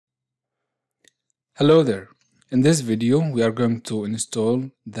Hello there. In this video, we are going to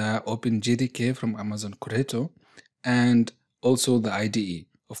install the OpenJDK from Amazon Corretto and also the IDE.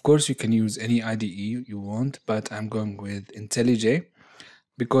 Of course, you can use any IDE you want, but I'm going with IntelliJ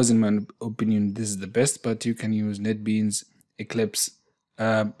because in my opinion, this is the best, but you can use NetBeans, Eclipse,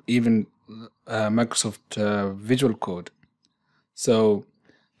 even Microsoft Visual Code. So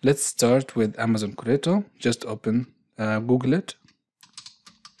let's start with Amazon Corretto. Just open, Google it.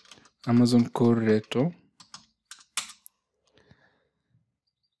 Amazon Corretto,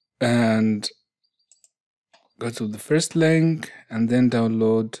 and go to the first link and then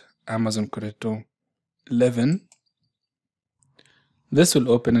download Amazon Corretto 11. This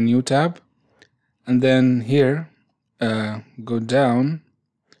will open a new tab, and then here go down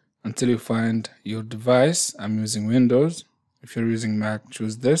until you find your device. I'm using Windows. If you're using Mac,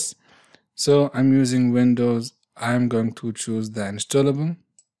 choose this. So I'm using Windows. I'm going to choose the installable.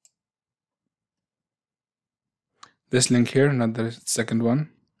 This link here, not the second one.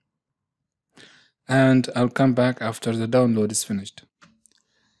 And I'll come back after the download is finished.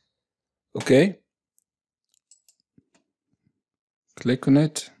 Okay. Click on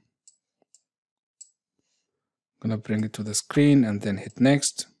it. I'm gonna bring it to the screen and then hit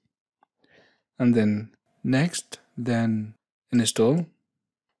next. And then next, then install.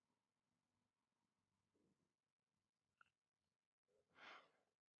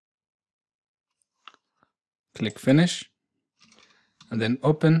 Click finish. And then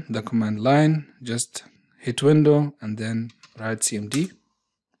open the command line, just hit window and then write cmd.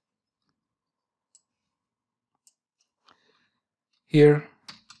 Here,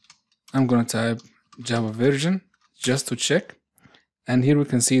 I'm going to type Java version just to check. And here we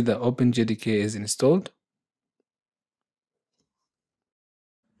can see the OpenJDK is installed.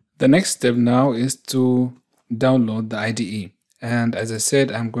 The next step now is to download the IDE. And as I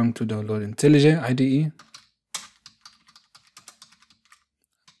said, I'm going to download Intellij IDE.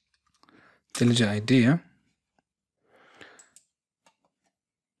 Intellij Idea.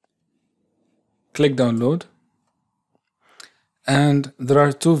 Click download, and there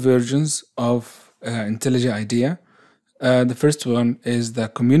are two versions of Intellij Idea. The first one is the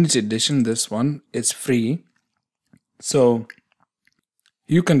community edition. This one is free, so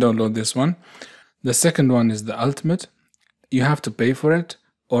you can download this one. The second one is the ultimate. You have to pay for it,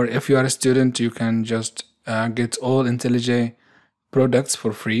 or if you are a student, you can just get all Intellij products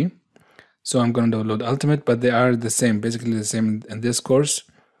for free. So I'm going to download Ultimate, but they are the same, basically the same in this course.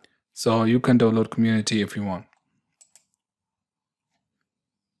 So you can download Community if you want.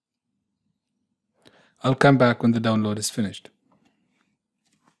 I'll come back when the download is finished.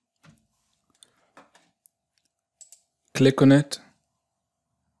 Click on it.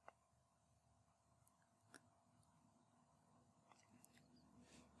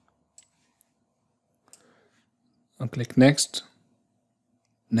 I'll click Next.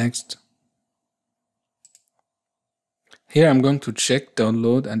 Next. Here I'm going to check,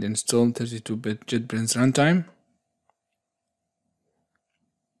 download, and install 32-bit Jetbrains Runtime.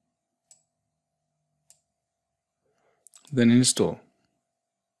 Then install.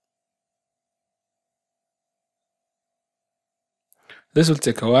 This will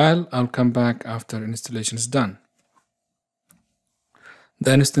take a while. I'll come back after installation is done.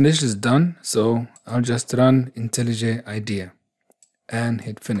 The installation is done, so I'll just run Intellij Idea and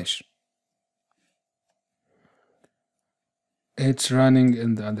hit finish. It's running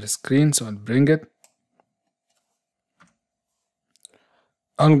in the other screen, so I'll bring it.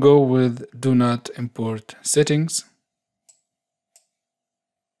 I'll go with do not import settings.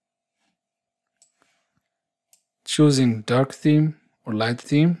 Choosing dark theme or light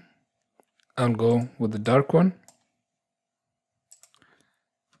theme, I'll go with the dark one.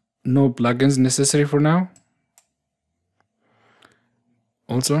 No plugins necessary for now.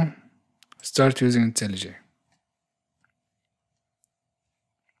 Also, start using Intellij.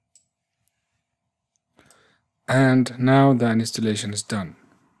 And now the installation is done.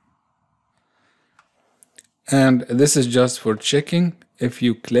 And this is just for checking. If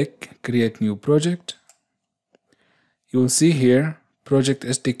you click Create New Project, you will see here Project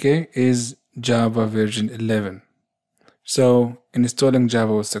SDK is Java version 11. So installing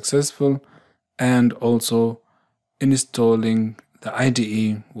Java was successful, and also installing the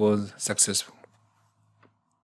IDE was successful.